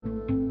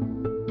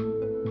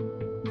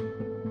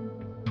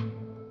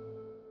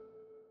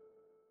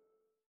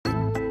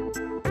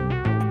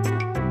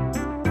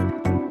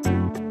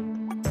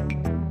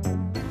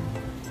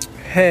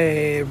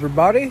Hey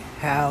everybody,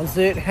 how's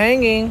it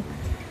hanging?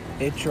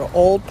 It's your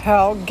old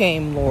pal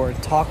Game Lord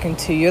talking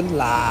to you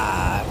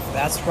live.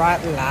 That's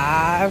right,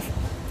 live.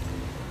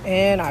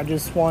 And I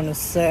just want to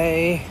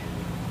say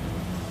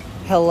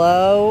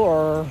hello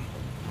or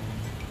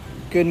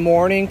good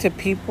morning to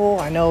people.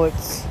 I know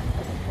it's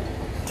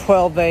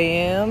 12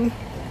 a.m.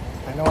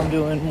 I know I'm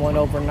doing one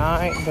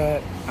overnight,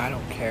 but I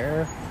don't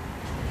care.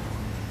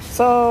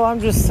 So I'm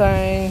just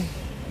saying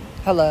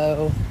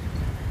hello.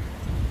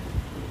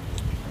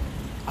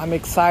 I'm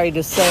excited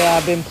to say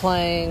I've been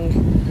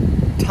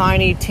playing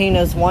Tiny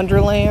Tina's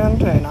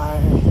Wonderland, and I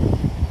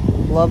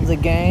love the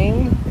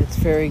game. It's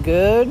very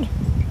good.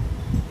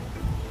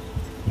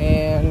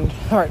 And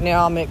right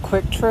now I'm at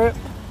Quick Trip,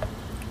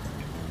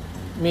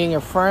 meeting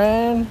a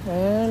friend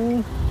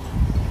and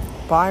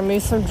buying me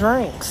some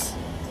drinks.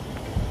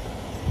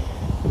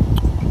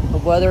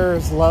 The weather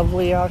is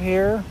lovely out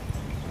here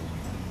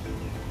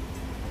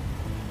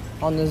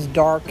on this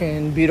dark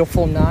and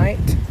beautiful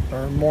night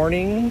or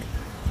morning.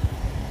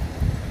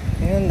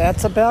 And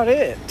that's about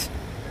it.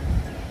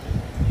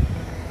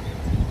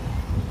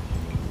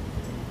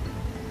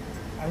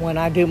 And when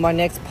I do my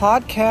next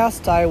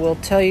podcast, I will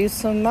tell you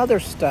some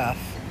other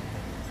stuff.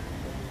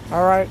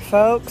 All right,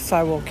 folks,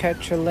 I will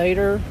catch you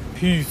later.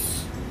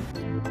 Peace.